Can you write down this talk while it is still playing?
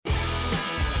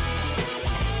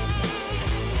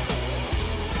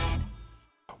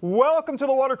Welcome to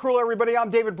the Water Cooler, everybody. I'm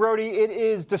David Brody. It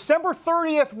is December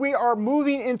 30th. We are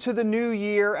moving into the new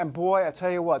year. And boy, I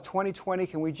tell you what, 2020,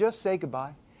 can we just say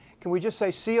goodbye? Can we just say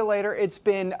see you later? It's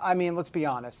been, let's be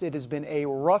honest, it has been a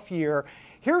rough year.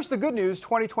 Here's the good news.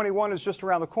 2021 is just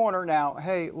around the corner. Now,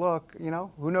 hey, look,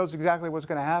 who knows exactly what's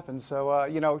going to happen.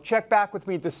 So, check back with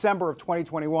me in December of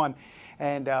 2021.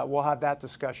 And we'll have that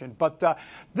discussion. But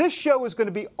this show is going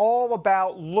to be all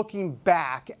about looking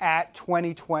back at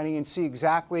 2020 and see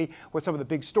exactly what some of the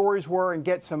big stories were and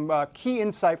get some key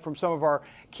insight from some of our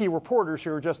key reporters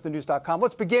here at justthenews.com.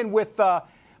 Let's begin with,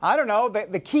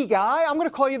 the key guy. I'm going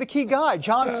to call you the key guy,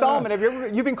 John Solomon.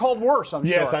 You've been called worse, I'm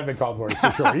sure. Yes, I've been called worse, for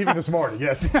sure. Even this morning,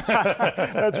 yes.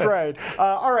 That's right.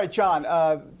 All right, John,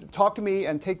 talk to me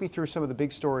and take me through some of the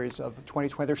big stories of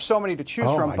 2020. There's so many to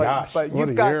choose from, but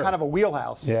you've got kind of a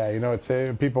wheelhouse. Yeah, it's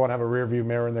people want to have a rear view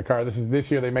mirror in their car.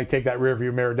 This year they may take that rear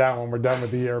view mirror down when we're done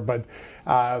with the year, but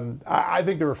I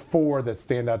think there are four that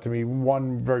stand out to me.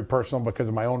 One very personal because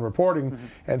of my own reporting,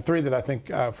 and three that I think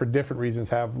for different reasons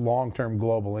have long-term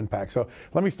global impact. So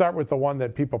let me start with the one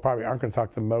that people probably aren't going to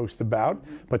talk the most about,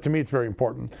 but to me it's very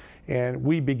important. And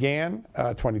we began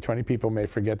 2020, people may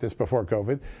forget this, before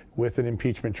COVID, with an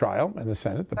impeachment trial in the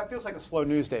Senate. That feels like a slow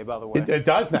news day, by the way. It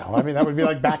does now. That would be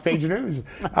like back page news.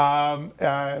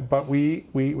 But we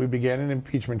began an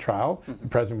impeachment trial. The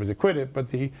president was acquitted, but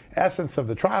the essence of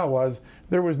the trial was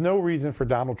there was no reason for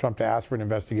Donald Trump to ask for an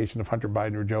investigation of Hunter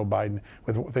Biden or Joe Biden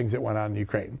with things that went on in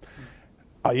Ukraine.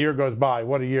 A year goes by.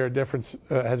 What a year of difference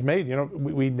has made.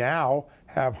 We now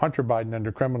have Hunter Biden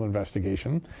under criminal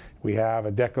investigation. We have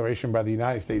a declaration by the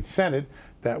United States Senate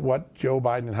that what Joe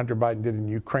Biden and Hunter Biden did in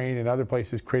Ukraine and other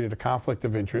places created a conflict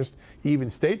of interest. Even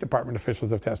State Department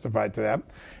officials have testified to that.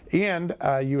 And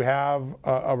you have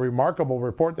a remarkable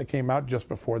report that came out just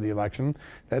before the election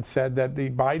that said that the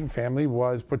Biden family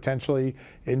was potentially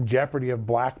in jeopardy of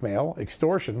blackmail,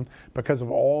 extortion, because of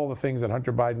all the things that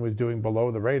Hunter Biden was doing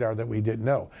below the radar that we didn't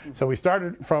know. So we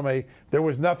started from there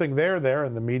was nothing there,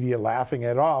 and the media laughing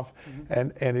it off.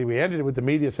 And we ended with the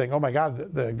media saying, oh my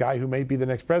God, the guy who may be the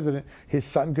next president, his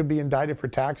son could be indicted for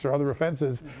tax or other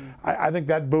offenses. I think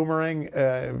that boomerang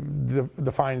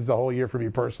defines the whole year for me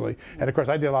personally. And of course,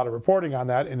 I did a lot of reporting on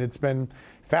that, and it's been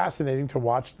fascinating to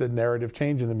watch the narrative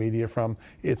change in the media from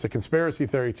it's a conspiracy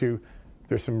theory to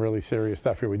there's some really serious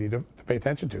stuff here we need to pay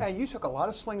attention to. And you took a lot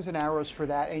of slings and arrows for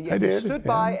that, and yet you stood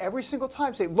by every single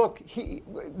time saying, look,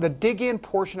 the dig-in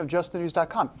portion of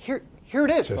justthenews.com, here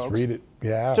it is, Just folks. read it.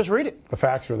 Yeah. Just read it. The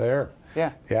facts were there.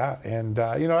 Yeah. Yeah. And,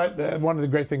 one of the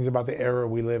great things about the era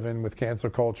we live in with cancel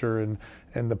culture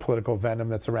and the political venom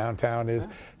that's around town is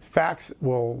facts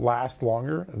will last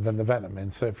longer than the venom.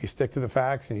 And so if you stick to the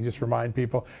facts and you just remind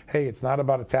people, hey, it's not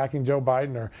about attacking Joe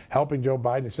Biden or helping Joe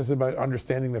Biden. It's just about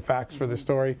understanding the facts for the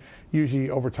story. Usually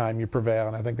over time you prevail.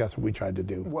 And I think that's what we tried to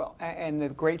do. Well, and the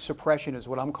great suppression is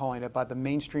what I'm calling it by the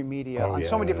mainstream media on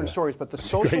so many different stories. But the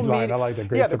social media. I like the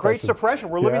great suppression. The great suppression.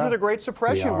 We're living through the great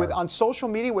suppression on social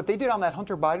media. What they did on that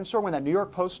Hunter Biden story, when that New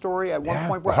York Post story at one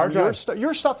point, where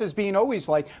your stuff is being always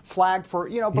flagged for,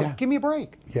 but give me a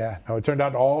break. Yeah, no, it turned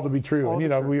out all to be true.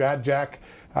 We had Jack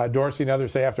Dorsey and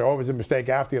others say after, it was a mistake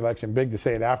after the election, big to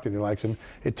say it after the election.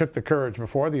 It took the courage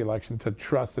before the election to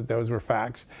trust that those were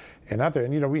facts and out there.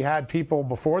 And, we had people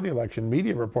before the election,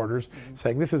 media reporters,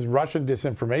 saying this is Russian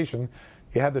disinformation.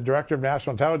 You had the director of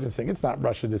national intelligence saying it's not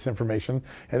Russian disinformation.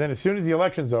 And then as soon as the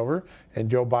election's over and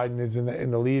Joe Biden is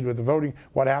in the lead with the voting,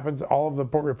 what happens? All of the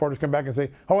reporters come back and say,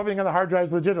 everything on the hard drive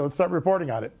is legit. Let's start reporting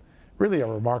on it. Really a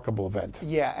remarkable event.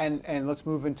 Yeah, and let's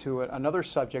move into another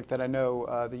subject that I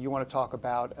know that you want to talk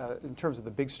about in terms of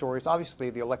the big stories. Obviously,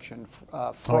 the election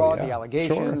fraud, the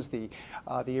allegations, the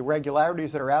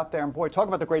irregularities that are out there. And boy, talk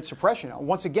about the great suppression.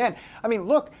 Once again,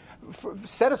 look,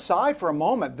 set aside for a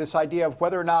moment this idea of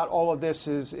whether or not all of this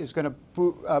is going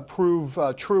to prove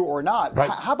true or not. Right.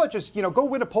 How about just go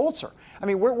win a Pulitzer?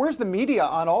 Where's the media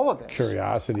on all of this?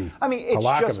 Curiosity. It's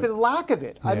just been lack of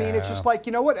it. Yeah. It's just like,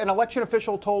 what, an election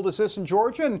official told us this in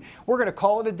Georgia, and we're going to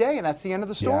call it a day, and that's the end of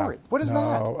the story. Yeah. What is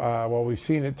that? Well, we've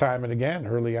seen it time and again.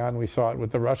 Early on, we saw it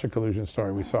with the Russia collusion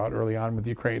story. We saw it early on with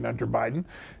Ukraine under Biden.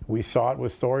 We saw it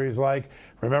with stories like,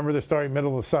 remember the story,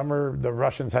 middle of the summer, the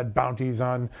Russians had bounties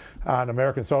on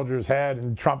American soldiers' head,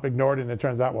 and Trump ignored it, and it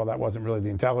turns out, that wasn't really the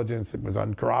intelligence. It was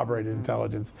uncorroborated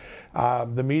intelligence.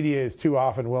 The media is too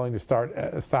often willing to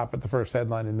stop at the first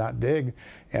headline and not dig.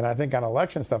 And I think on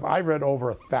election stuff, I've read over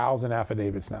 1,000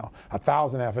 affidavits now.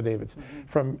 1,000 affidavits affidavits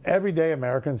from everyday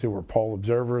Americans who were poll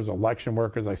observers, election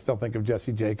workers. I still think of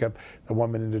Jesse Jacob, the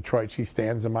woman in Detroit. She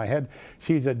stands in my head.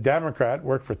 She's a Democrat,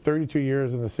 worked for 32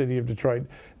 years in the city of Detroit,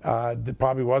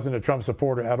 probably wasn't a Trump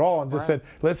supporter at all, and just said,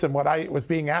 listen, what I was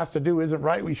being asked to do isn't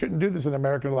right. We shouldn't do this in an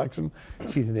American election.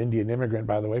 She's an Indian immigrant,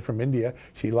 by the way, from India.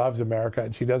 She loves America,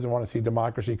 and she doesn't want to see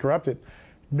democracy corrupted.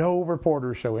 No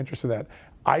reporters show interest in that.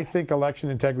 I think election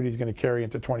integrity is going to carry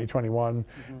into 2021,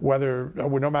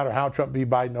 no matter how Trump v.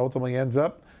 Biden ultimately ends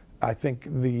up. I think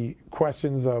the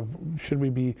questions of should we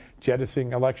be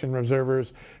jettisoning election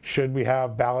observers, should we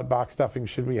have ballot box stuffing,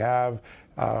 should we have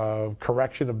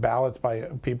correction of ballots by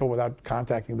people without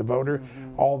contacting the voter,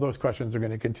 all those questions are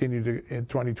going to continue in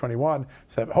 2021.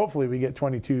 So hopefully we get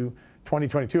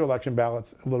 2022 election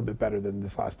ballots a little bit better than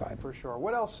this last time. For sure.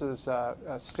 What else is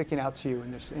sticking out to you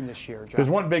in this year, John? There's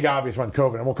one big obvious one,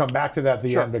 COVID, and we'll come back to that at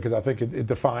the end because I think it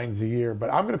defines the year.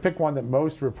 But I'm going to pick one that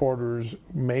most reporters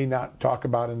may not talk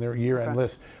about in their year-end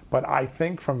list. But I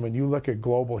think from when you look at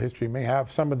global history, may have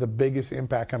some of the biggest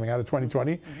impact coming out of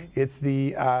 2020. It's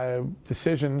the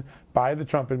decision by the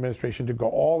Trump administration to go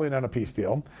all in on a peace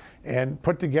deal and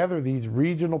put together these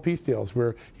regional peace deals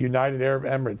where United Arab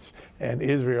Emirates and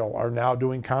Israel are now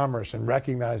doing commerce and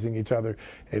recognizing each other,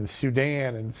 and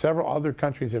Sudan and several other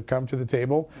countries have come to the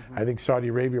table. I think Saudi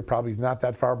Arabia probably is not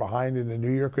that far behind, and the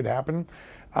new year could happen.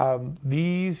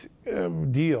 These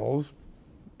deals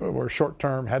were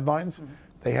short-term headlines.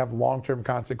 They have long-term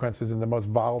consequences in the most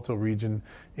volatile region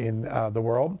in the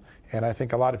world. And I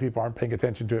think a lot of people aren't paying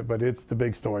attention to it, but it's the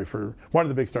big story one of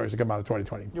the big stories to come out of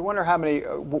 2020. You wonder how many,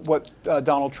 what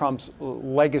Donald Trump's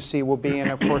legacy will be,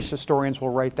 and of course historians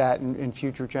will write that in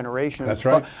future generations. That's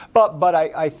right. But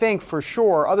I think for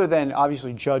sure, other than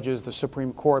obviously judges, the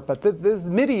Supreme Court, but the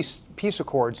Mideast peace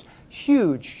accords,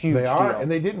 huge they are, deal. and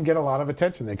they didn't get a lot of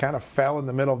attention. They kind of fell in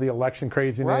the middle of the election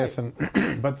craziness,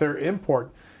 but their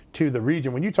import to the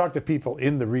region. When you talk to people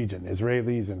in the region,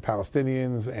 Israelis and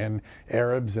Palestinians and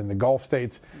Arabs and the Gulf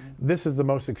states, this is the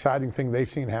most exciting thing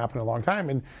they've seen happen in a long time.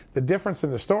 And the difference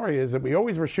in the story is that we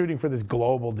always were shooting for this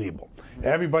global deal.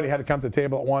 Everybody had to come to the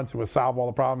table at once. It would solve all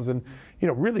the problems. And,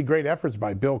 really great efforts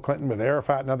by Bill Clinton with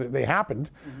Arafat and others. They happened,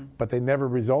 but they never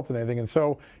resulted in anything. And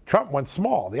so Trump went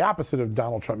small, the opposite of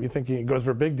Donald Trump. You think he goes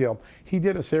for a big deal. He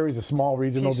did a series of small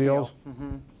regional deals.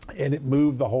 And it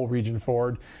moved the whole region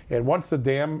forward. And once the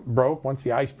dam broke, once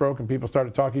the ice broke and people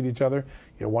started talking to each other,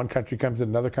 one country comes in,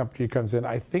 another country comes in.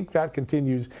 I think that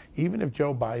continues even if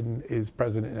Joe Biden is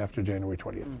president after January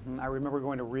 20th. I remember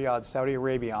going to Riyadh, Saudi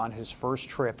Arabia on his first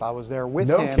trip. I was there with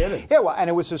him. No kidding. Yeah, well, and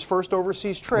it was his first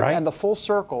overseas trip. Right. And the full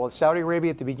circle of Saudi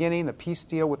Arabia at the beginning, the peace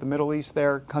deal with the Middle East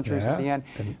there, countries at the end.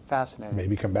 And fascinating.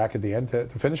 Maybe come back at the end to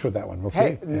finish with that one. We'll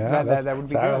see. Yeah, that would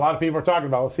be good. A lot of people are talking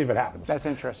about. Let's see if it happens. That's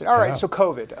interesting. All right, so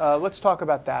COVID. Let's talk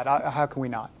about that. How can we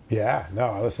not? Yeah,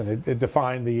 no, listen, it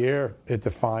defined the year. It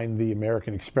defined the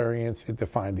American experience. It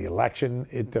defined the election.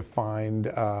 It defined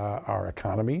our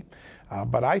economy.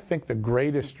 But I think the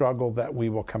greatest struggle that we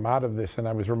will come out of this, and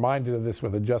I was reminded of this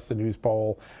with a Just the News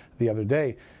poll the other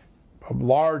day, a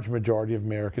large majority of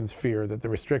Americans fear that the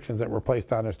restrictions that were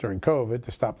placed on us during COVID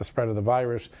to stop the spread of the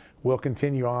virus will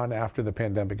continue on after the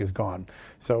pandemic is gone.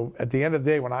 So at the end of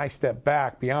the day, when I step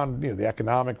back beyond the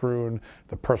economic ruin,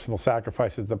 the personal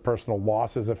sacrifices, the personal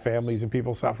losses that families and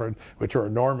people suffered, which are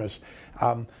enormous,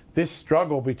 this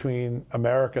struggle between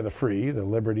America, the free, the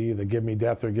liberty, the give me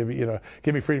death or give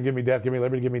me freedom, give me death, give me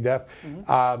liberty, give me death,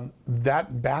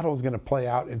 that battle is going to play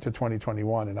out into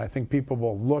 2021. And I think people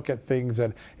will look at things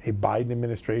that a Biden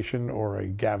administration or a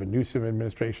Gavin Newsom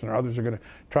administration or others are going to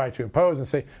try to impose and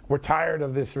say, we're tired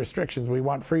of this restrictions, we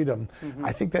want freedom.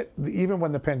 I think that even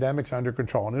when the pandemic's under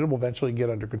control, and it will eventually get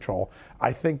under control,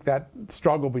 I think that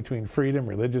struggle between freedom,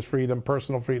 religious freedom,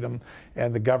 personal freedom,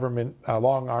 and the government,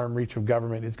 long arm reach of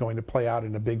government is going to play out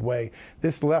in a big way.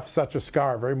 This left such a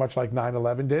scar, very much like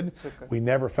 9/11 did. We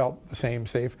never felt the same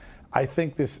safe. I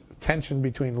think this tension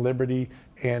between liberty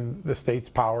and the state's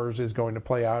powers is going to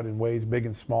play out in ways big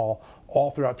and small all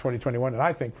throughout 2021, and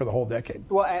I think for the whole decade.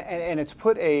 Well, and it's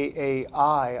put a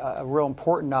real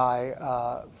important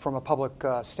eye from a public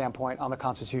standpoint on the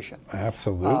Constitution.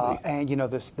 Absolutely. And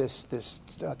this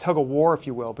tug of war, if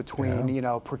you will, between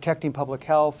protecting public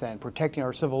health and protecting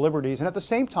our civil liberties, and at the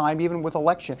same time, even with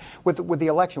the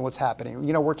election, what's happening?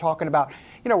 We're talking about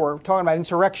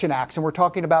insurrection acts, and we're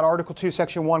talking about Article 2,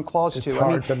 Section 1, Clause Clause It's II.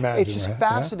 hard to imagine, it's just right?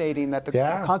 fascinating that the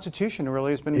Constitution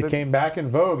really has been. It came back in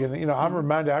vogue, and I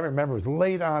remember it was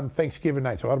late on Thanksgiving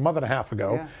night, so about a month and a half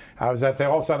ago. Yeah. I was all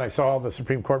of a sudden I saw the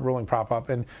Supreme Court ruling pop up,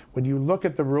 and when you look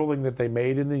at the ruling that they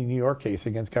made in the New York case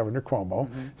against Governor Cuomo,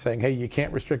 saying, hey, you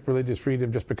can't restrict religious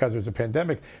freedom just because there's a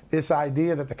pandemic, this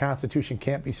idea that the Constitution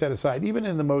can't be set aside, even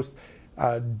in the most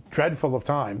dreadful of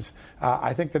times,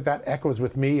 I think that echoes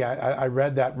with me. I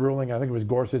read that ruling. I think it was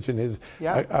Gorsuch in his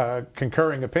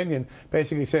concurring opinion,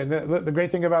 basically saying the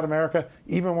great thing about America,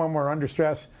 even when we're under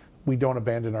stress, we don't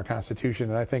abandon our Constitution.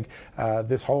 And I think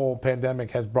this whole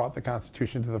pandemic has brought the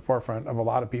Constitution to the forefront of a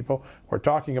lot of people. We're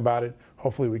talking about it.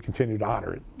 Hopefully we continue to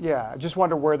honor it. Yeah, I just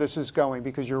wonder where this is going,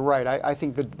 because you're right. I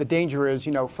think the danger is,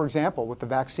 for example, with the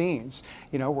vaccines,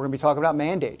 we're going to be talking about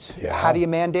mandates. Yeah. How do you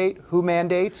mandate? Who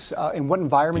mandates? In what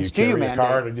environments do you mandate?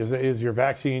 Card? Is your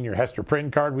vaccine your Hester Prynne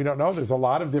card? We don't know. There's a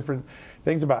lot of different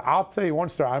things about it. I'll tell you one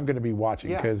story I'm going to be watching,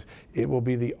 because it will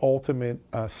be the ultimate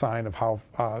sign of how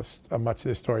much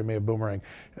this story may have boomerang.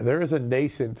 There is a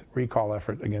nascent recall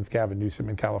effort against Gavin Newsom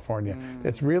in California.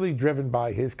 It's really driven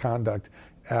by his conduct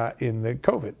in the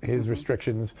COVID, his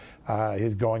restrictions,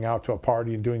 his going out to a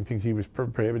party and doing things he was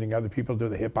prohibiting other people to do,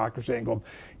 the hypocrisy angle.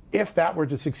 If that were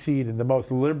to succeed in the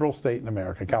most liberal state in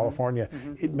America, California,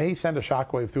 it may send a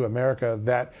shockwave through America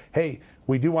that, hey,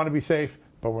 we do want to be safe,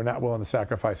 but we're not willing to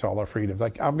sacrifice all our freedoms.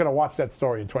 I'm going to watch that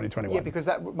story in 2021. Yeah, because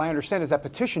my understanding is that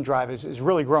petition drive is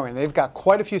really growing. They've got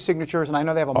quite a few signatures, and I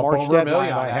know they have a March over deadline. 1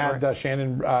 million. I had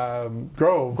Shannon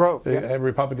Grove, the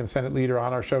Republican Senate leader,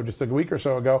 on our show just a week or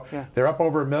so ago. Yeah. They're up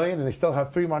over 1 million, and they still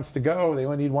have 3 months to go. They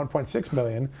only need 1.6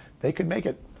 million. They could make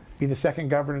it. Be the second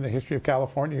governor in the history of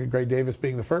California, Gray Davis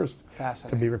being the first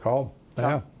to be recalled.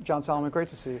 John Solomon, great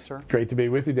to see you, sir. Great to be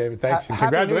with you, David. Thanks. And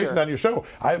congratulations on your show.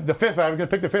 The fifth, I was going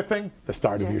to pick the fifth thing, the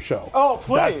start of your show. Oh,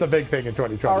 please. That's the big thing in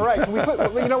 2020. All right. Can we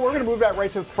we're going to move that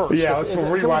right to first. Yeah, let's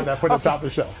rewind that, put it on top of the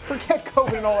show. Forget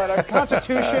COVID and all that.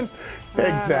 Constitution.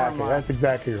 Exactly. That's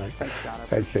exactly right. Thanks, John.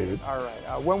 Thanks, David. All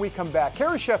right. When we come back,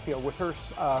 Carrie Sheffield with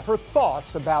her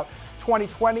thoughts about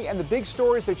 2020 and the big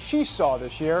stories that she saw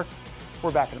this year.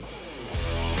 We're back in a moment.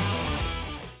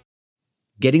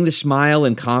 Getting the smile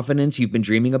and confidence you've been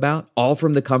dreaming about, all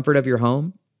from the comfort of your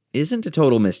home, isn't a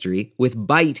total mystery with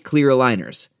Byte clear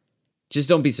aligners. Just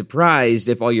don't be surprised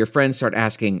if all your friends start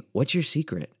asking, "What's your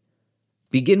secret?"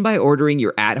 Begin by ordering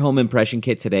your at-home impression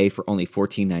kit today for only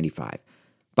 $14.95.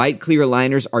 Byte clear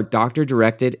aligners are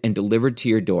doctor-directed and delivered to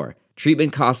your door.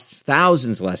 Treatment costs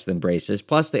thousands less than braces,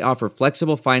 plus they offer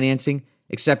flexible financing,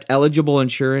 accept eligible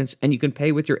insurance, and you can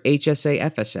pay with your HSA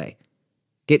FSA.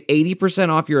 Get 80%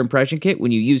 off your impression kit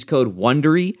when you use code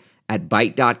WONDERY at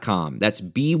Byte.com. That's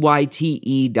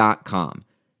BYTE.com.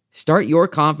 Start your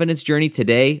confidence journey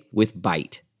today with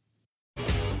Byte.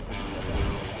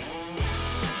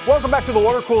 Welcome back to the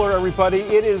Water Cooler, everybody.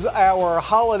 It is our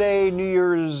holiday, New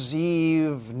Year's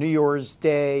Eve, New Year's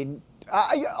Day,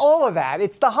 all of that.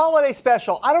 It's the holiday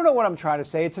special. I don't know what I'm trying to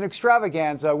say. It's an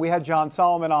extravaganza. We had John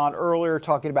Solomon on earlier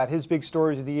talking about his big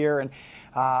stories of the year, and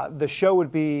the show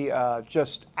would be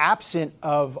just absent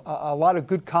of a lot of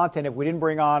good content if we didn't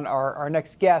bring on our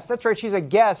next guest. That's right, she's a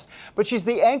guest, but she's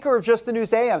the anchor of Just the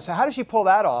News AM. So how does she pull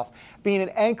that off? Being an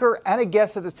anchor and a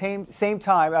guest at the same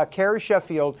time. Carrie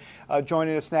Sheffield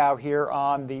joining us now here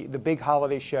on the big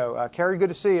holiday show. Carrie, good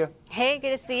to see you. Hey, good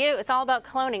to see you. It's all about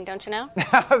cloning, don't you know?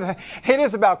 It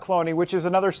is about cloning, which is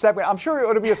another segment. I'm sure it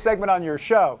ought to be a segment on your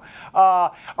show.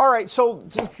 All right, so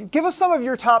give us some of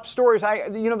your top stories.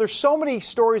 There's so many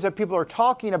stories that people are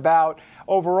talking about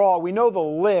overall. We know the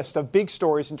list of big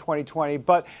stories in 2020,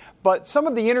 but some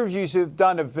of the interviews you've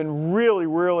done have been really,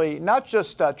 really not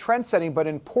just trend-setting, but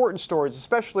important stories,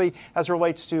 especially as it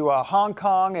relates to Hong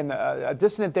Kong and a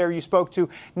dissident there you spoke to,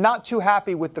 not too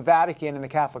happy with the Vatican and the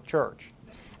Catholic Church.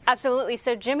 Absolutely.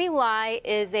 So Jimmy Lai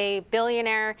is a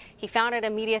billionaire. He founded a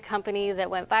media company that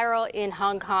went viral in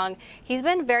Hong Kong. He's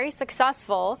been very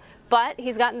successful, but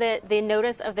he's gotten the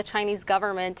notice of the Chinese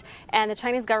government, and the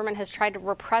Chinese government has tried to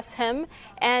repress him.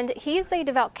 And he's a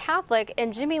devout Catholic,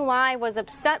 and Jimmy Lai was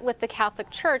upset with the Catholic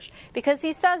Church because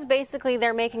he says basically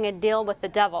they're making a deal with the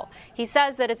devil. He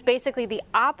says that it's basically the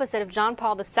opposite of John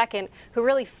Paul II, who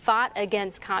really fought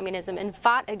against communism and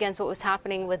fought against what was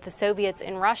happening with the Soviets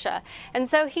in Russia. And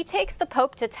so he takes the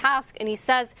Pope to task, and he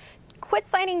says, quit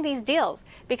signing these deals,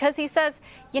 because he says,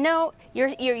 you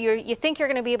think you're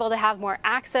going to be able to have more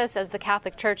access as the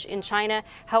Catholic Church in China.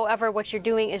 However, what you're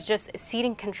doing is just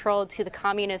ceding control to the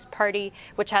Communist Party,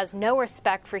 which has no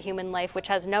respect for human life, which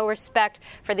has no respect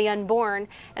for the unborn.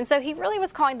 And so he really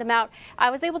was calling them out. I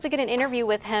was able to get an interview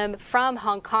with him from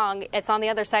Hong Kong. It's on the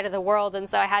other side of the world, and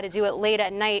so I had to do it late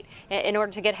at night in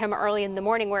order to get him early in the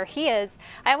morning where he is.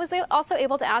 I was also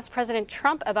able to ask President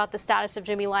Trump about the status of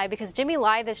Jimmy Lai, because Jimmy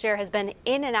Lai this year has been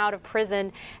in and out of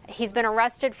prison. He's been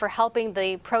arrested for helping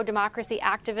the pro-democracy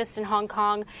activists in Hong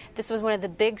Kong. This was one of the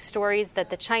big stories, that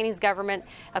the Chinese government,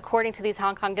 according to these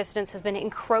Hong Kong dissidents, has been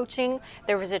encroaching.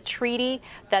 There was a treaty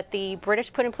that the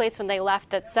British put in place when they left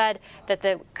that said that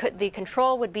the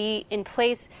control would be in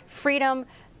place, freedom,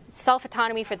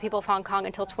 self-autonomy for the people of Hong Kong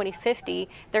until 2050.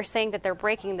 They're saying that they're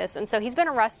breaking this. And so he's been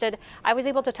arrested. I was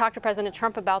able to talk to President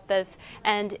Trump about this,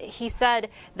 and he said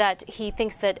that he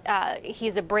thinks that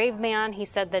he's a brave man. He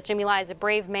said that Jimmy Lai is a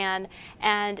brave man,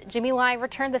 and Jimmy Lai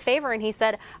returned the favor, and he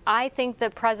said, I think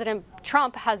that President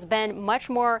Trump has been much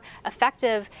more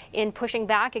effective in pushing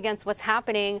back against what's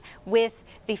happening with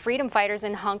the freedom fighters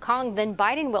in Hong Kong than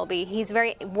Biden will be. He's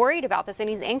very worried about this, and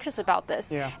he's anxious about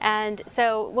this. Yeah. And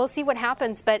so we'll see what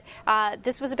happens, but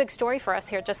this was a big story for us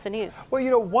here at Just the News.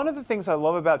 Well, one of the things I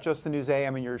love about Just the News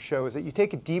AM and your show is that you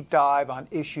take a deep dive on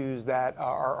issues that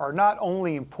are not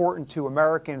only important to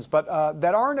Americans, but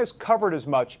that aren't as covered as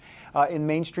much in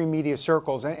mainstream media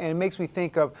circles. And it makes me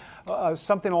think of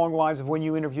something along the lines of when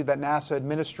you interviewed that NASA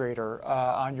administrator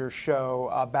on your show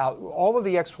about all of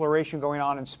the exploration going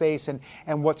on in space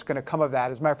and what's going to come of that.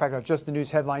 As a matter of fact, Just the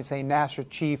News headline saying NASA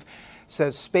chief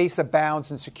says space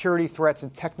abounds in security threats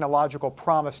and technological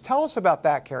promise. Tell us about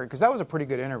that, Carrie, because that was a pretty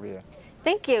good interview.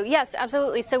 Thank you. Yes,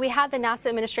 absolutely. So we had the NASA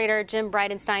administrator, Jim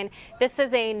Bridenstine. This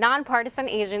is a nonpartisan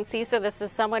agency, so this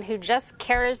is someone who just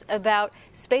cares about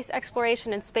space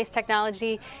exploration and space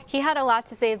technology. He had a lot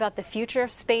to say about the future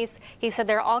of space. He said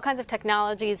there are all kinds of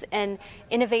technologies and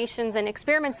innovations and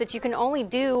experiments that you can only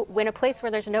do in a place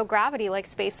where there's no gravity like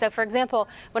space. So, for example,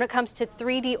 when it comes to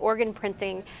 3D organ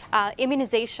printing,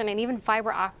 immunization, and even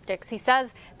fiber optics, he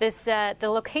says this the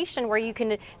location where you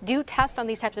can do tests on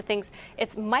these types of things,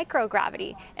 it's microgravity.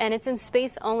 And it's in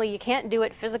space only. You can't do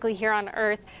it physically here on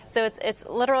Earth. So it's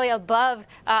literally above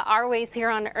our ways here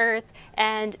on Earth.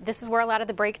 And this is where a lot of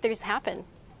the breakthroughs happen.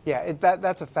 Yeah,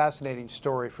 that's a fascinating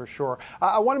story for sure.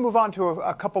 I want to move on to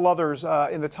a couple others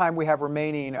in the time we have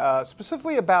remaining,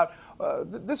 specifically about,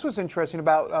 this was interesting,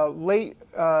 about late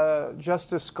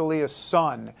Justice Scalia's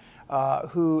son,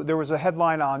 who there was a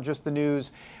headline on Just the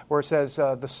News where it says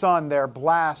the son there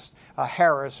blasts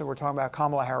Harris, and we're talking about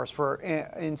Kamala Harris, for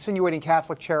insinuating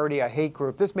Catholic Charity a hate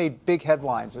group. This made big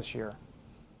headlines this year.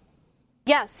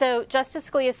 Yeah, so Justice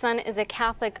Scalia's son is a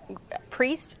Catholic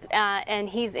priest, and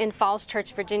he's in Falls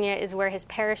Church, Virginia, is where his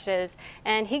parish is.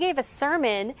 And he gave a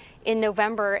sermon in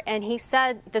November, and he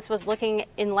said this was looking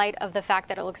in light of the fact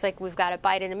that it looks like we've got a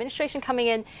Biden administration coming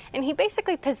in. And he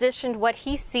basically positioned what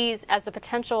he sees as the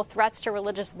potential threats to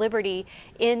religious liberty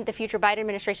in the future Biden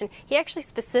administration. He actually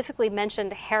specifically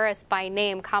mentioned Harris by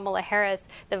name, Kamala Harris,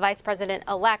 the vice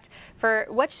president-elect, for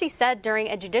what she said during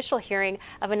a judicial hearing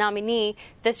of a nominee.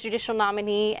 This judicial nominee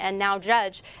and now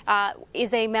judge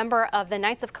is a member of the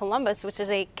Knights of Columbus, which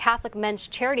is a Catholic men's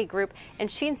charity group,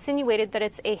 and she insinuated that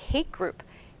it's a hate group.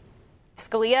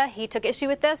 Scalia, he took issue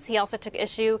with this. He also took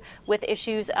issue with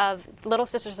issues of Little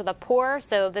Sisters of the Poor.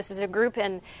 So this is a group,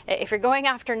 and if you're going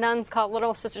after nuns called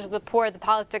Little Sisters of the Poor, the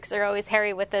politics are always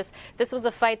hairy with this. This was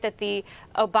a fight that the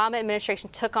Obama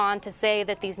administration took on to say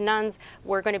that these nuns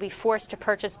were going to be forced to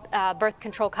purchase birth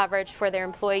control coverage for their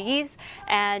employees,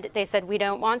 and they said, we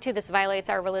don't want to. This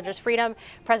violates our religious freedom.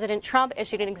 President Trump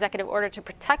issued an executive order to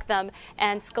protect them,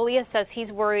 and Scalia says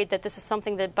he's worried that this is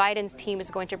something that Biden's team is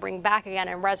going to bring back again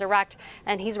and resurrect,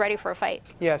 and he's ready for a fight.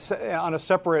 Yes, on a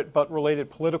separate but related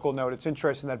political note, it's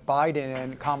interesting that Biden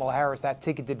and Kamala Harris, that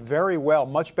ticket did very well,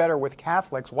 much better with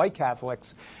Catholics, white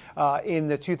Catholics, in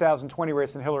the 2020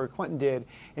 race than Hillary Clinton did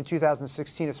in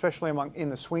 2016, especially in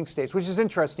the swing states, which is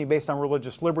interesting based on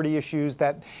religious liberty issues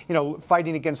that,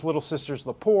 fighting against Little Sisters of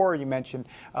the Poor. You mentioned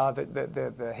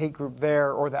the hate group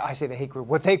there, or I say the hate group,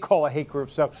 what they call a hate group.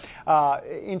 So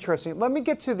interesting. Let me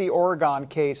get to the Oregon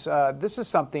case. This is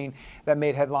something that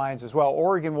made headlines as well.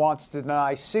 Oregon wants to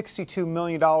deny $62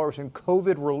 million in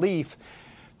COVID relief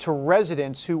to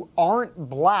residents who aren't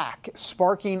black,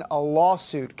 sparking a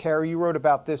lawsuit. Carrie, you wrote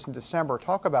about this in December.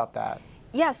 Talk about that.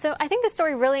 Yeah, so I think the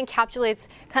story really encapsulates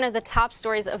kind of the top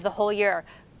stories of the whole year.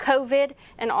 COVID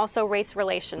and also race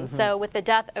relations. So with the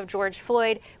death of George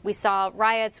Floyd, we saw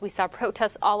riots, we saw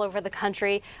protests all over the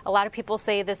country. A lot of people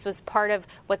say this was part of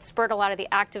what spurred a lot of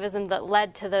the activism that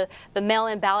led to the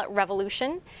mail-in ballot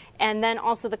revolution, and then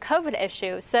also the COVID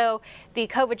issue. So the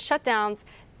COVID shutdowns,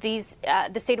 the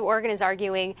state of Oregon is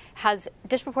arguing, has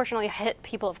disproportionately hit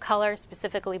people of color,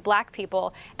 specifically black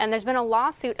people. And there's been a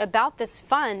lawsuit about this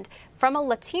fund from a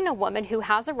Latina woman who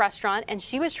has a restaurant, and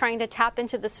she was trying to tap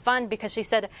into this fund because she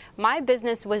said, my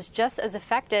business was just as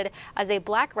affected as a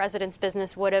black resident's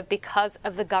business would have because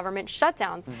of the government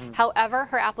shutdowns. However,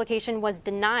 her application was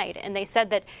denied, and they said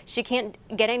that she can't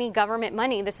get any government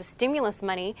money, this is stimulus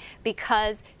money,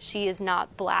 because she is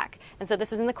not black. And so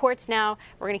this is in the courts now.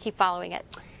 We're going to keep following it.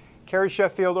 Carrie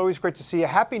Sheffield, always great to see you.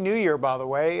 Happy New Year, by the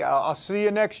way. I'll see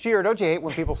you next year. Don't you hate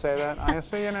when people say that? I'll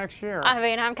see you next year. I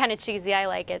mean, I'm kind of cheesy. I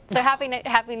like it. So happy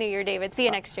New Year, David. See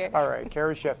you next year. All right,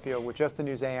 Carrie Sheffield with Just the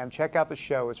News AM. Check out the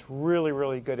show. It's really,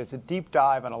 really good. It's a deep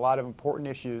dive on a lot of important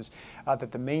issues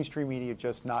that the mainstream media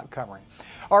just not covering.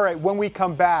 All right, when we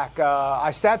come back,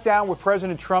 I sat down with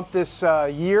President Trump this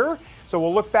year. So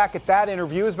we'll look back at that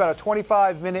interview. It's about a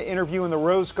 25-minute interview in the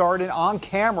Rose Garden on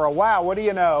camera. Wow, what do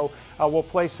you know? We'll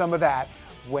play some of that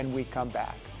when we come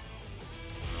back.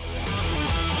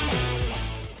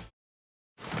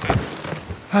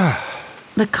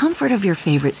 The comfort of your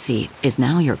favorite seat is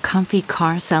now your comfy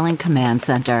car selling command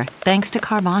center, thanks to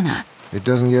Carvana. It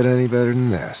doesn't get any better than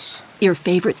this. Your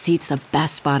favorite seat's the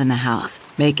best spot in the house.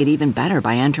 Make it even better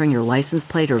by entering your license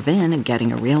plate or VIN and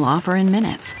getting a real offer in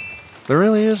minutes. There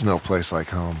really is no place like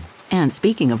home. And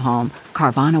speaking of home,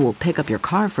 Carvana will pick up your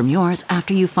car from yours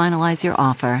after you finalize your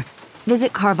offer.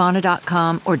 Visit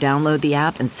Carvana.com or download the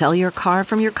app and sell your car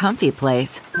from your comfy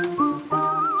place.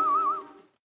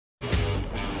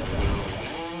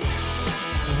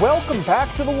 Welcome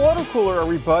back to the water cooler,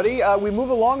 everybody. We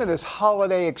move along in this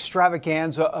holiday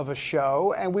extravaganza of a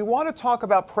show, and we want to talk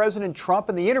about President Trump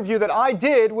and the interview that I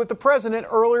did with the president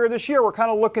earlier this year. We're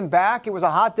kind of looking back. It was a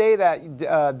hot day that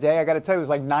day. I got to tell you, it was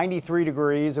like 93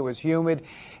 degrees. It was humid.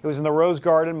 It was in the Rose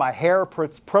Garden. My hair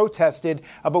protested,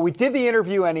 but we did the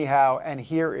interview anyhow, and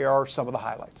here are some of the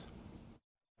highlights.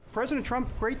 President Trump,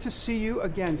 great to see you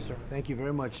again, sir. Thank you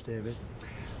very much, David.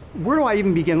 Where do I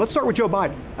even begin? Let's start with Joe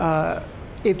Biden.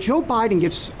 If Joe Biden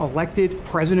gets elected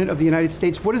president of the United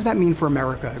States, what does that mean for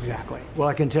America exactly? Well,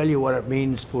 I can tell you what it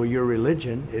means for your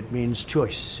religion. It means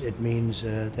choice. It means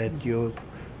that you're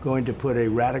going to put a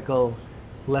radical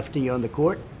lefty on the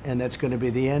court, and that's going to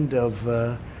be the end of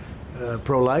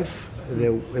pro-life.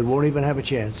 It won't even have a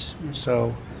chance.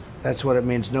 So that's what it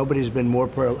means. Nobody's been more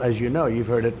pro, as you know, you've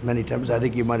heard it many times. I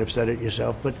think you might have said it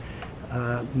yourself, but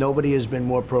nobody has been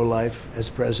more pro-life as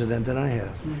president than I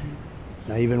have.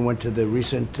 I even went to the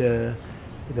recent, they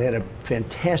had a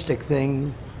fantastic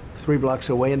thing 3 blocks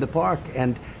away in the park,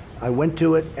 and I went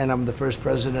to it, and I'm the first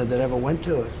president that ever went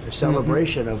to it. A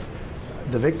celebration of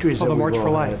the victories that the we've March all for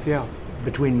had. Life, yeah.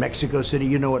 Between Mexico City,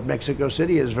 you know what Mexico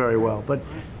City is very well, but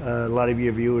a lot of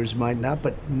your viewers might not,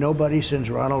 but nobody since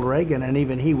Ronald Reagan, and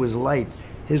even he was light.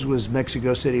 His was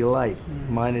Mexico City light.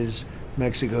 Mine is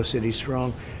Mexico City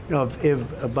strong. You know, if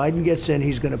Biden gets in,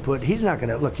 he's not going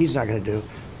to do,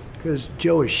 because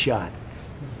Joe is shot.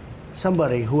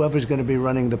 Somebody, whoever's going to be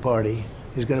running the party,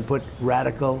 is going to put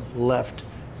radical left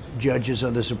judges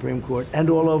on the Supreme Court and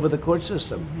all over the court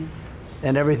system.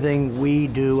 And everything we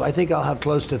do, I think I'll have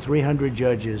close to 300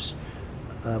 judges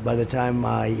by the time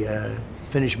I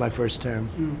finish my first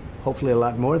term. Hopefully a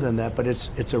lot more than that, but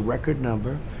it's a record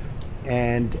number.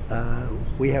 And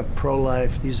we have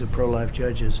pro-life, these are pro-life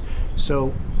judges.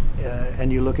 So,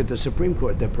 and you look at the Supreme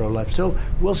Court, they're pro-life. So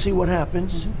we'll see what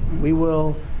happens. We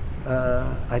will,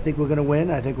 I think we're going to win.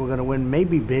 I think we're going to win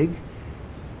maybe big,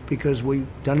 because we've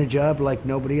done a job like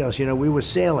nobody else. You know, we were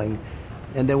sailing,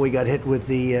 and then we got hit with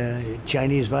the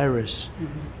Chinese virus.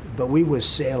 But we were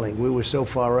sailing. We were so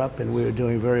far up, and we were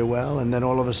doing very well. And then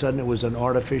all of a sudden, it was an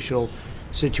artificial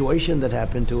situation that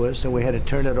happened to us, and we had to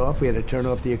turn it off. We had to turn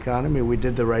off the economy. We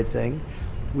did the right thing.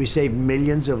 We saved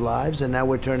millions of lives, and now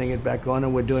we're turning it back on,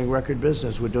 and we're doing record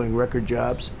business. We're doing record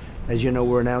jobs. As you know,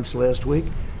 were announced last week.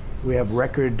 We have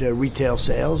record retail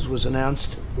sales was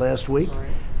announced last week.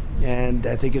 And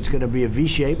I think it's going to be a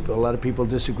V-shape. A lot of people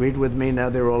disagreed with me. Now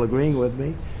they're all agreeing with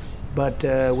me. But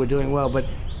we're doing well. But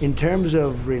in terms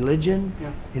of religion,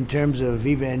 in terms of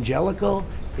evangelical,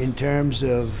 in terms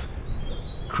of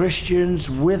Christians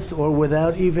with or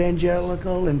without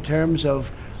evangelical, in terms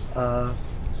of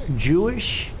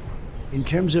Jewish, in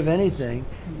terms of anything,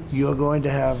 you're going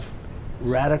to have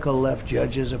radical left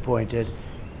judges appointed.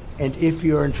 And if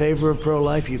you're in favor of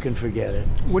pro-life, you can forget it.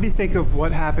 What do you think of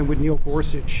what happened with Neil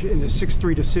Gorsuch in the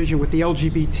 6-3 decision with the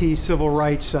LGBT civil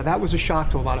rights? That was a shock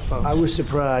to a lot of folks. I was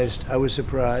surprised.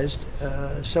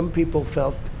 Some people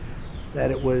felt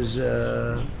that it was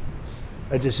a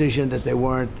decision that they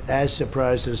weren't as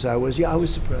surprised as I was. Yeah, I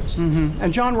was surprised. Mm-hmm.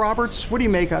 And John Roberts, what do you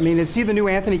make? I mean, is he the new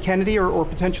Anthony Kennedy or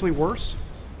potentially worse?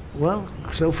 Well,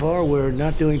 so far we're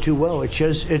not doing too well. It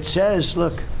says,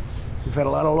 look, we've had a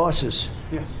lot of losses.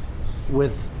 Yeah.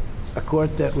 With a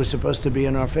court that was supposed to be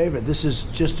in our favor. This is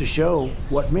just to show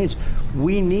what it means.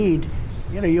 We need,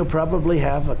 you'll probably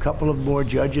have a couple of more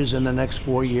judges in the next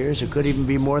 4 years. It could even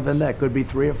be more than that. Could be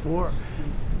 3 or 4.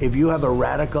 If you have a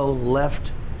radical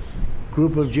left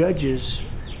group of judges,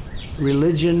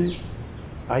 religion,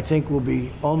 I think, will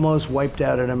be almost wiped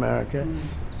out in America,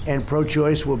 and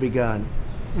pro-choice will be gone.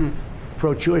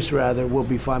 Pro-choice, rather, will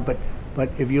be fine. But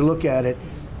if you look at it,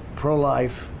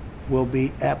 pro-life will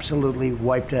be absolutely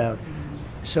wiped out.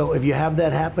 So if you have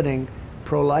that happening,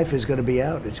 pro-life is going to be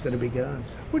out. It's going to be gone.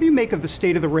 What do you make of the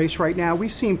state of the race right now?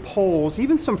 We've seen polls,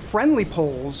 even some friendly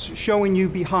polls, showing you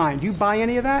behind. Do you buy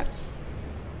any of that?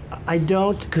 I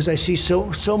don't, because I see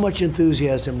so much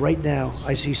enthusiasm right now.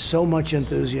 I see so much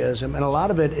enthusiasm, and a lot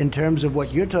of it, in terms of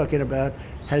what you're talking about,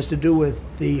 has to do with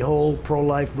the whole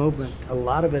pro-life movement. A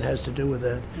lot of it has to do with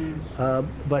that.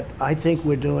 But I think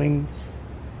we're doing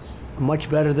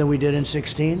much better than we did in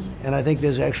 16, and I think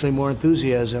there's actually more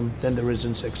enthusiasm than there is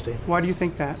in 16. Why do you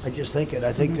think that? I just think it.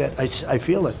 I think that I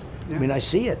feel it. Yeah. I mean, I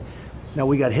see it. Now,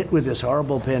 we got hit with this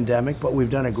horrible pandemic, but we've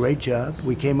done a great job.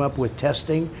 We came up with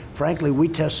testing. Frankly, we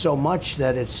test so much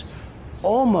that it's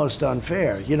almost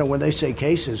unfair. When they say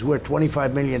cases, we're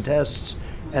 25 million tests,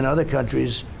 and other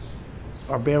countries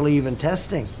are barely even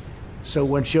testing. So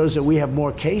when it shows that we have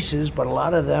more cases, but a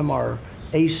lot of them are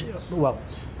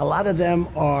a lot of them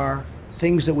are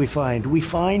things that we find. We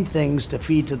find things to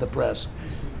feed to the press,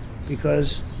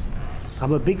 because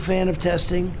I'm a big fan of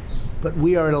testing, but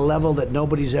we are at a level that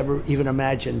nobody's ever even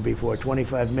imagined before,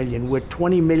 25 million. We're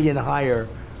 20 million higher,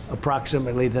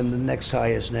 approximately, than the next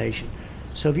highest nation.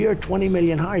 So if you're 20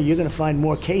 million higher, you're going to find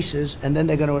more cases, and then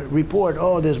they're going to report,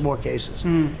 there's more cases.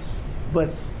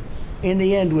 But in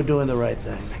the end, we're doing the right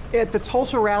thing. At the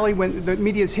Tulsa rally, when the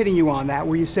media is hitting you on that,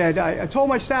 where you said, I told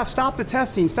my staff, stop the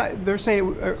testing. They're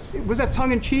saying, was that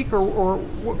tongue-in-cheek or?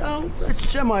 No, it's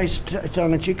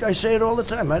semi-tongue-in-cheek. I say it all the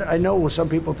time. I know some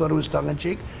people thought it was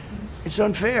tongue-in-cheek. It's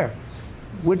unfair.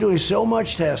 We're doing so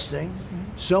much testing,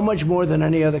 so much more than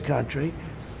any other country.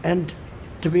 And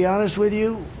to be honest with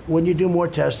you, when you do more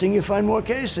testing, you find more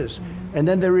cases. And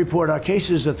then they report our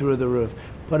cases are through the roof.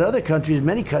 But other countries,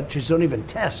 many countries, don't even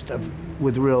test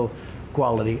with real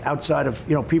quality outside of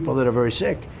people that are very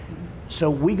sick. So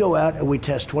we go out and we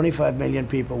test 25 million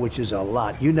people, which is a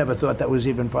lot. You never thought that was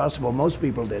even possible. Most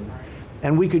people didn't.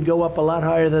 And we could go up a lot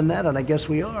higher than that, and I guess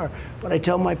we are. But I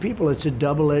tell my people it's a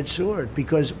double-edged sword,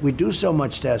 because we do so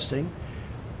much testing.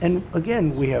 And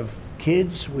again, we have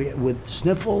kids with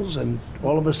sniffles, and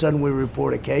all of a sudden we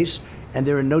report a case, and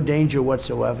they're in no danger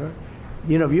whatsoever.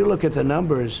 If you look at the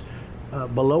numbers,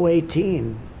 below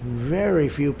 18, very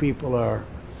few people are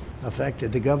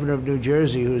affected. The governor of New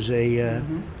Jersey, who's a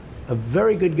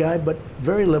very good guy, but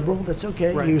very liberal, that's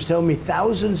okay. Right. He was telling me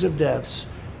thousands of deaths,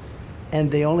 and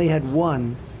they only had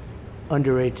one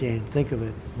under 18. Think of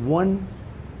it. One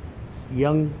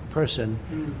young person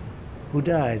who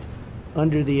died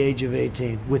under the age of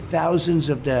 18 with thousands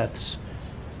of deaths.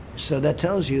 So that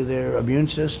tells you their immune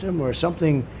system or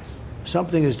something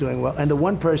is doing well. And the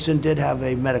one person did have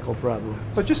a medical problem.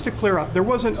 But just to clear up, there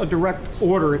wasn't a direct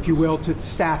order, if you will, to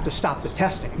staff to stop the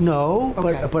testing. No,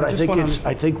 okay. but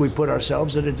I think we put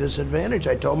ourselves at a disadvantage.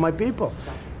 I told my people.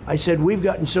 I said, we've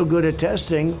gotten so good at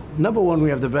testing. Number one,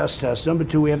 we have the best tests. Number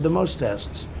two, we have the most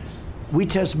tests. We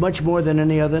test much more than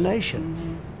any other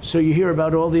nation. So you hear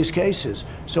about all these cases.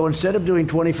 So instead of doing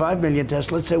 25 million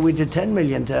tests, let's say we did 10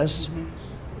 million tests,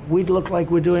 we'd look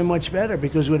like we're doing much better,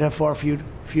 because we'd have far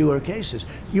fewer cases.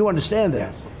 You understand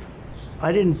that?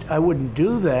 I wouldn't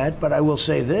do that, but I will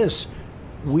say this.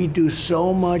 We do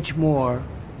so much more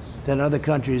than other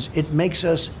countries. It makes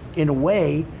us, in a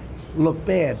way, look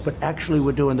bad, but actually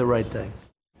we're doing the right thing.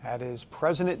 That is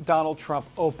President Donald Trump.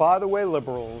 Oh, by the way,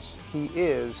 liberals, he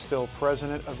is still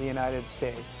President of the United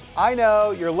States. I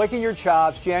know you're licking your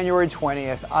chops, January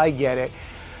 20th, I get it.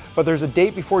 But there's a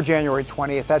date before January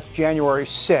 20th, that's January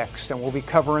 6th, and we'll be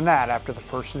covering that after the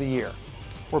first of the year.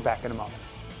 We're back in a moment.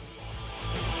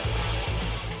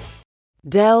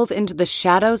 Delve into the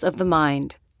shadows of the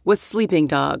mind with Sleeping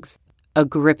Dogs, a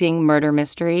gripping murder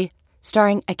mystery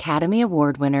starring Academy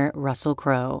Award winner Russell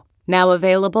Crowe. Now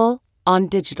available on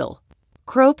digital.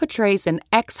 Crowe portrays an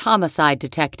ex-homicide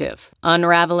detective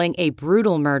unraveling a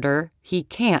brutal murder he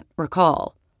can't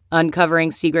recall.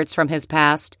 Uncovering secrets from his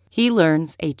past, he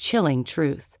learns a chilling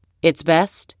truth. It's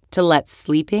best to let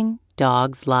sleeping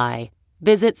dogs lie.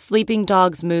 Visit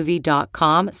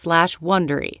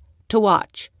sleepingdogsmovie.com/Wondery to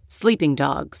watch Sleeping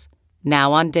Dogs,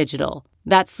 now on digital.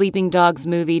 That's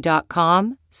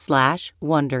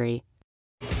sleepingdogsmovie.com/Wondery.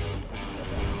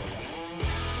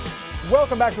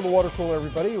 Welcome back to the Water Cooler,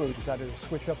 everybody. We decided to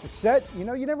switch up the set. You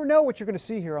know, you never know what you're going to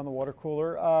see here on the Water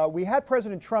Cooler. We had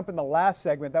President Trump in the last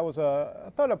segment. That was I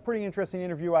thought, a pretty interesting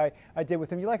interview I did with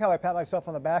him. You like how I pat myself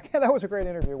on the back? That was a great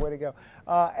interview. Way to go.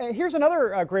 And here's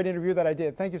another great interview that I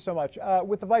did. Thank you so much.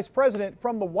 With the Vice President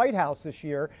from the White House this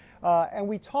year. And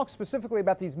we talked specifically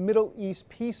about these Middle East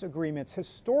peace agreements,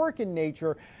 historic in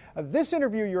nature. This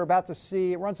interview you're about to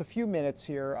see, it runs a few minutes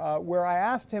here, where I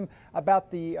asked him about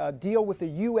the deal with the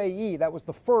UAE. That was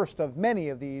the first of many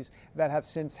of these that have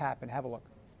since happened. Have a look.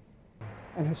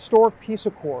 An historic peace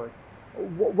accord.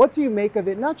 What do you make of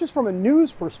it, not just from a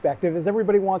news perspective, as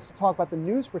everybody wants to talk about the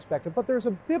news perspective, but there's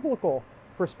a biblical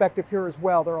perspective here as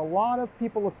well. There are a lot of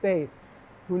people of faith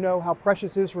who know how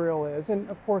precious Israel is, and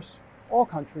of course, all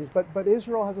countries, but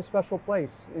Israel has a special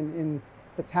place in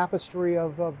the tapestry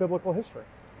of biblical history.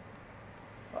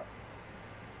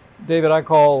 David, I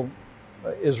call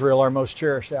Israel our most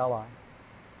cherished ally.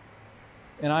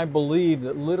 And I believe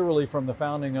that literally from the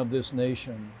founding of this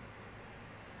nation,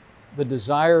 the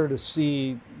desire to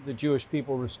see the Jewish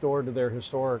people restored to their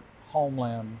historic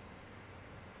homeland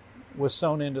was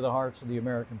sown into the hearts of the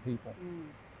American people.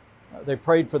 They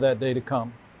prayed for that day to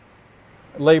come,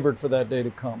 labored for that day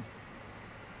to come.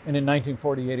 And in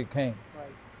 1948 it came. Right.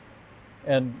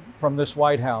 And from this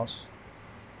White House,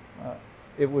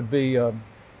 it would be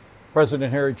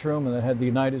President Harry Truman that had the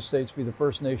United States be the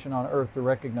first nation on earth to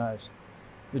recognize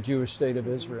the Jewish state of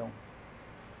Israel.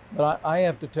 But I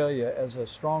have to tell you, as a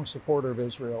strong supporter of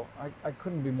Israel, I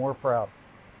couldn't be more proud.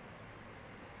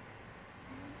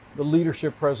 The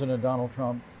leadership President Donald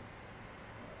Trump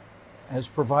has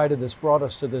provided this, brought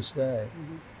us to this day.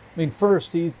 Mm-hmm. I mean,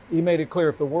 first, he made it clear,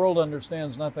 if the world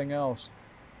understands nothing else,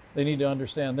 they need to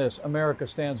understand this. America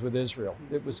stands with Israel.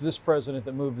 It was this president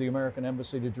that moved the American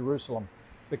embassy to Jerusalem,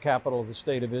 the capital of the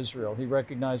state of Israel. He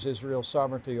recognized Israel's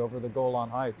sovereignty over the Golan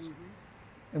Heights. Mm-hmm.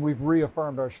 And we've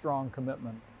reaffirmed our strong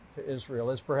commitment to Israel,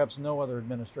 as perhaps no other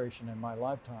administration in my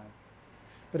lifetime.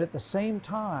 But at the same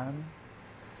time,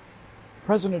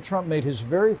 President Trump made his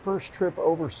very first trip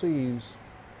overseas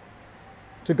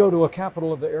to go to a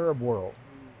capital of the Arab world.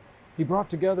 He brought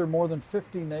together more than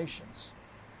 50 nations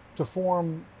to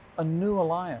form a new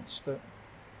alliance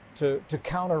to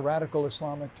counter radical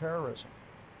Islamic terrorism.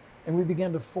 And we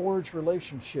began to forge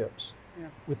relationships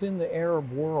within the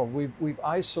Arab world. We've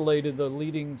isolated the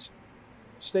leading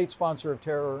state sponsor of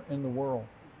terror in the world,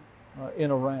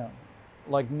 in Iran,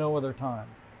 like no other time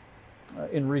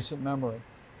in recent memory.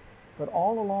 But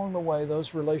all along the way,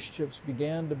 those relationships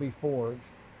began to be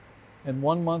forged. And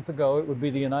 1 month ago, it would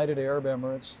be the United Arab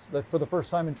Emirates that for the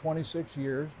first time in 26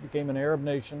 years became an Arab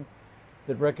nation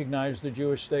that recognized the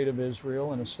Jewish state of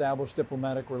Israel and established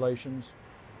diplomatic relations.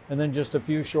 And then just a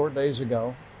few short days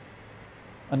ago,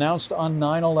 announced on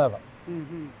 9/11,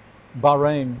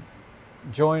 Bahrain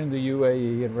joined the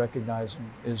UAE in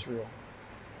recognizing Israel.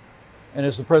 And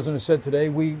as the president said today,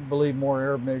 we believe more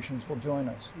Arab nations will join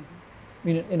us. I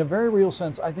mean, in a very real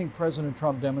sense, I think President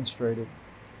Trump demonstrated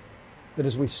that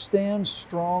as we stand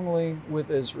strongly with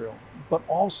Israel, but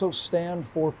also stand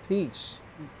for peace,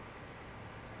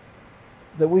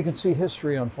 that we can see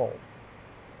history unfold.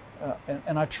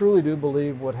 And I truly do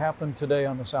believe what happened today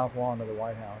on the South Lawn of the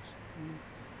White House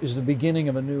is the beginning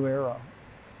of a new era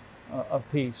of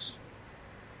peace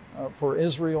for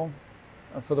Israel,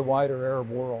 for the wider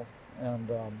Arab world. And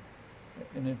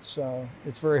it's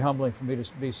very humbling for me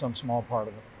to be some small part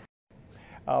of it.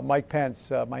 Mike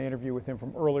Pence, my interview with him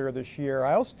from earlier this year.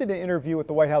 I also did an interview with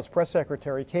the White House Press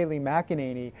Secretary, Kayleigh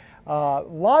McEnany. A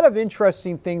lot of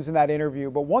interesting things in that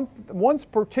interview, but one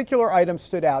particular item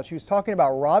stood out. She was talking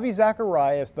about Ravi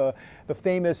Zacharias, the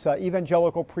famous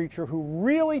evangelical preacher who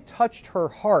really touched her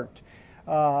heart.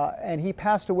 And he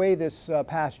passed away this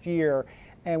past year.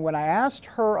 And when I asked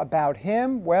her about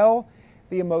him, well,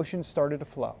 the emotions started to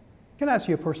flow. Can I ask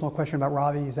you a personal question about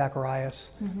Ravi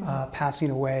Zacharias passing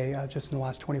away just in the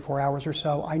last 24 hours or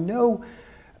so? I know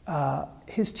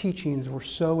his teachings were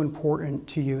so important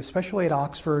to you, especially at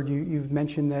Oxford. You've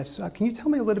mentioned this. Can you tell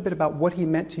me a little bit about what he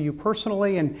meant to you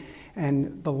personally and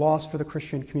the loss for the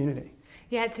Christian community?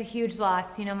 Yeah, it's a huge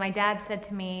loss. You know, my dad said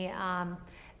to me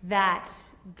that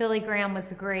Billy Graham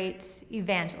was a great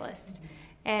evangelist.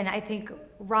 And I think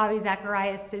Ravi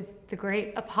Zacharias is the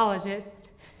great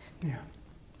apologist. Yeah.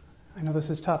 I know this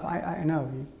is tough. I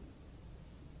know.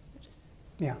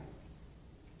 Yeah.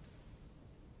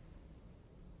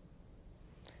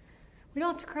 We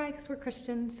don't have to cry because we're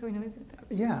Christians, so we know he's a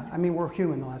therapist. Yeah, I mean, we're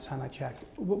human the last time I checked.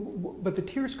 But the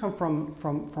tears come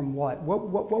from what?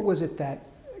 What was it that,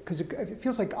 because it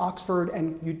feels like Oxford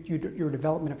and your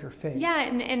development of your faith. Yeah,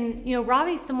 and you know,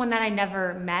 Ravi's someone that I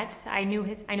never met. I know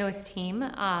his team,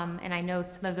 and I know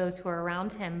some of those who are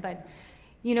around him. But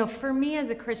you know, for me as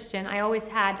a Christian, I always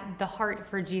had the heart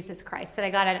for Jesus Christ that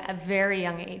I got at a very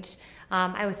young age.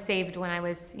 I was saved when I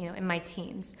was, you know, in my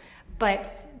teens.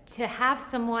 But to have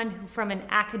someone who, from an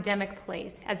academic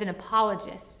place, as an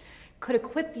apologist, could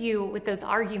equip you with those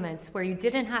arguments where you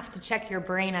didn't have to check your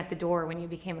brain at the door when you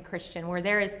became a Christian, where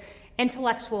there is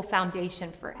intellectual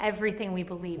foundation for everything we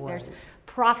believe. Right. There's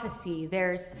prophecy,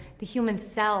 there's the human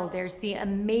cell, there's the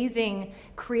amazing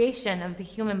creation of the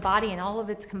human body and all of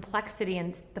its complexity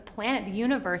and the planet, the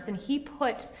universe. And he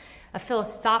put a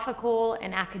philosophical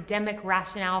and academic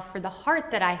rationale for the heart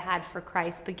that I had for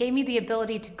Christ, but gave me the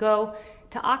ability to go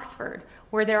to Oxford,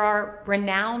 where there are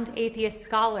renowned atheist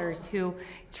scholars who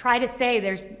try to say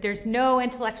there's no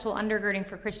intellectual undergirding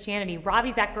for Christianity.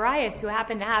 Ravi Zacharias, who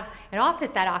happened to have an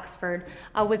office at Oxford,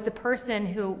 was the person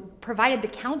who provided the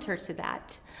counter to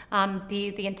that.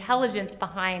 The intelligence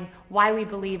behind why we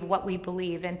believe what we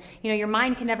believe. And you know, your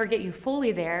mind can never get you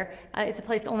fully there. It's a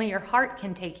place only your heart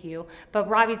can take you. But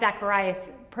Ravi Zacharias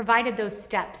provided those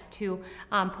steps to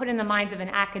put in the minds of an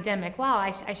academic, wow,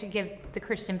 I should give the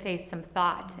Christian faith some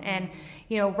thought. And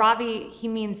you know, Ravi, he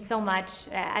means so much.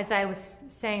 As I was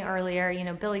saying earlier, you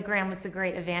know, Billy Graham was the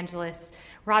great evangelist.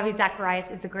 Ravi Zacharias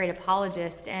is the great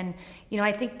apologist. And you know,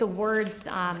 I think the words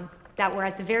that were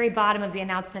at the very bottom of the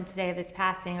announcement today of his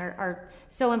passing are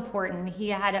so important. He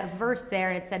had a verse there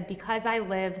and it said, "Because I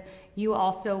live, you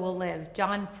also will live."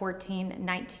 John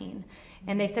 14:19.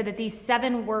 And they said that these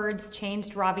 7 words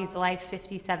changed Ravi's life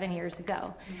 57 years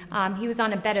ago. He was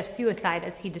on a bed of suicide,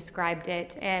 as he described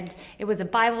it, and it was a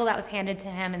Bible that was handed to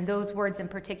him, and those words in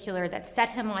particular that set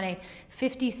him on a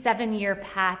 57-year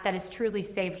path that has truly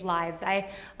saved lives. I,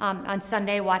 on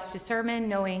Sunday, watched a sermon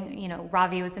knowing, you know,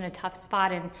 Ravi was in a tough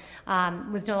spot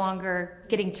and was no longer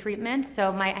getting treatment.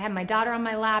 So I had my daughter on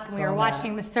my lap, and we were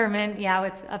watching the sermon,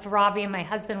 of Ravi, and my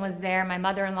husband was there, my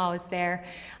mother-in-law was there,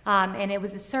 and it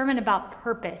was a sermon about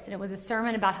purpose, and it was a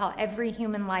sermon about how every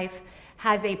human life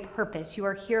has a purpose. You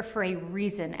are here for a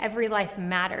reason. Every life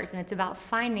matters, and it's about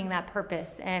finding that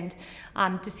purpose. And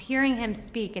just hearing him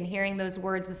speak and hearing those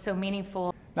words was so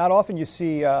meaningful. Not often you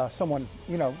see someone,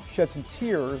 you know, shed some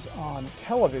tears on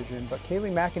television, but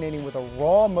Kayleigh McEnany with a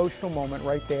raw emotional moment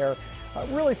right there,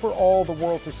 really for all the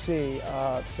world to see.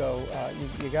 So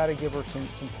you got to give her some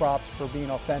props for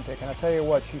being authentic. And I tell you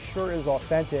what, she sure is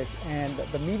authentic, and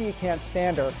the media can't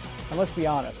stand her. And let's be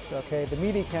honest, okay? The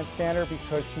media can't stand her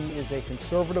because she is a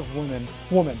conservative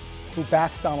woman who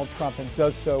backs Donald Trump and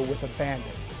does so with abandon.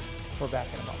 We're back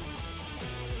in a moment.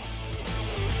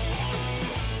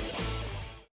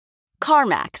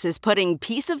 CarMax is putting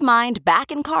peace of mind back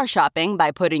in car shopping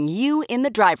by putting you in the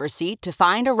driver's seat to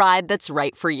find a ride that's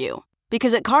right for you.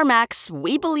 Because at CarMax,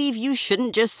 we believe you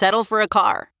shouldn't just settle for a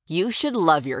car. You should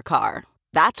love your car.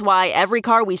 That's why every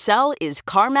car we sell is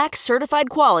CarMax certified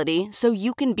quality, so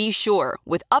you can be sure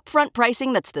with upfront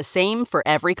pricing that's the same for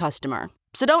every customer.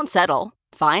 So don't settle.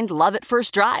 Find love at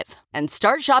first drive and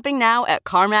start shopping now at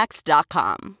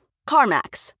CarMax.com.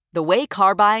 CarMax, the way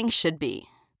car buying should be.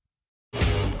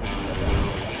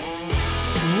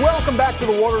 Welcome back to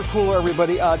the water cooler,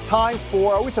 everybody. Time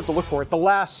for, I always have to look for it, the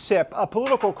last sip.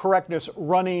 Political correctness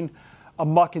running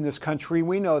amok in this country.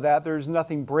 We know that. There's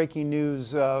nothing breaking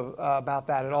news about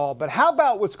that at all. But how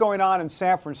about what's going on in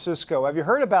San Francisco? Have you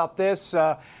heard about this?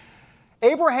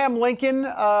 Abraham Lincoln,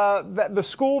 the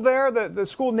school there, the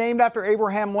school named after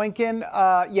Abraham Lincoln.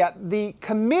 The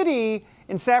committee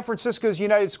in San Francisco's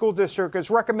United School District is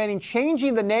recommending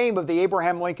changing the name of the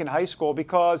Abraham Lincoln High School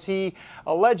because he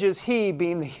alleges, he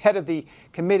being the head of the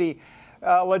committee,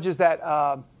 alleges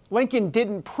that Lincoln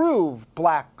didn't prove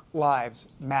Black Lives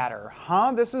Matter.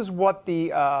 This is what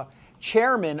the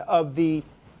chairman of the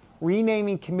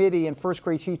renaming committee and first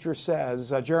grade teacher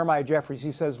says, Jeremiah Jeffries.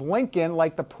 He says, Lincoln,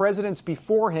 like the presidents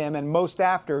before him and most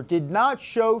after, did not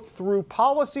show through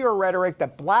policy or rhetoric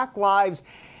that Black lives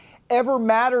ever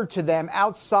mattered to them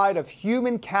outside of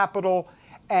human capital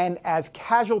and as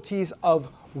casualties of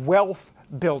wealth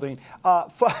building.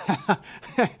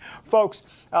 Folks,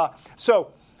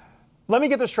 so let me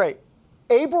get this straight.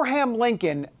 Abraham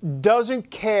Lincoln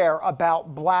doesn't care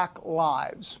about Black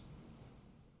lives.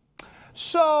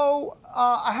 So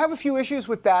I have a few issues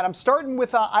with that. I'm starting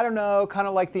with, I don't know, kind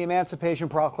of like the Emancipation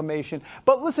Proclamation.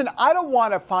 But listen, I don't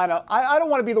want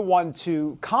to be the one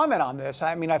to comment on this.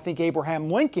 I mean, I think Abraham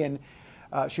Lincoln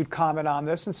should comment on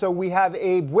this. And so we have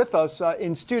Abe with us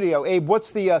in studio. Abe,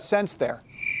 what's the sense there?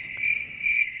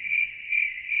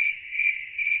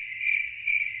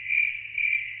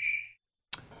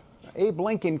 Abe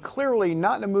Lincoln clearly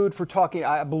not in the mood for talking.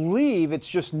 I believe it's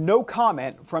just no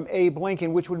comment from Abe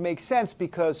Lincoln, which would make sense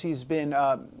because he's been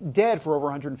dead for over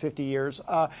 150 years.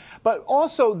 But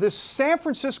also this San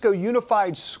Francisco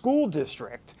Unified School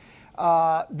District,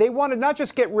 they want to not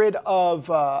just get rid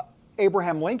of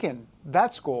Abraham Lincoln,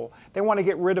 that school. They want to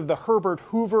get rid of the Herbert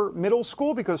Hoover Middle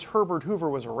School because Herbert Hoover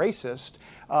was a racist.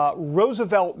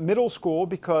 Roosevelt Middle School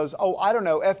because,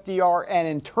 FDR and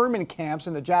internment camps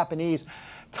in the Japanese.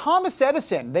 Thomas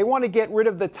Edison, they want to get rid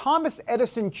of the Thomas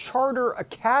Edison Charter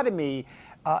Academy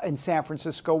in San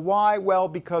Francisco. Why? Well,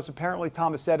 because apparently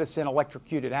Thomas Edison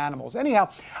electrocuted animals. Anyhow,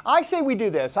 I say we do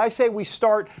this. I say we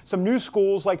start some new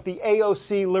schools like the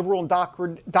AOC Liberal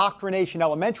Indoctrination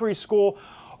Elementary School.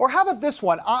 Or how about this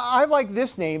one? I like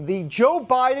this name, the Joe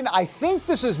Biden, I think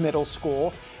this is middle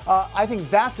school. I think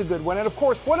that's a good one. And of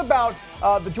course, what about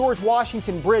the George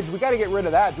Washington Bridge? We got to get rid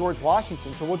of that, George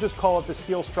Washington. So we'll just call it the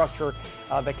steel structure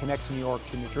that connects New York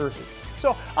to New Jersey.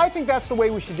 So I think that's the way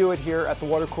we should do it here at the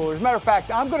Water Cooler. As a matter of fact,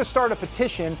 I'm going to start a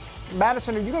petition.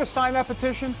 Madison, are you going to sign that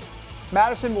petition?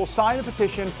 Madison will sign the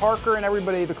petition. Parker and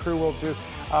everybody, the crew will too.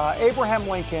 Abraham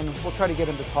Lincoln, we'll try to get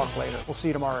him to talk later. We'll see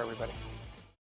you tomorrow, everybody.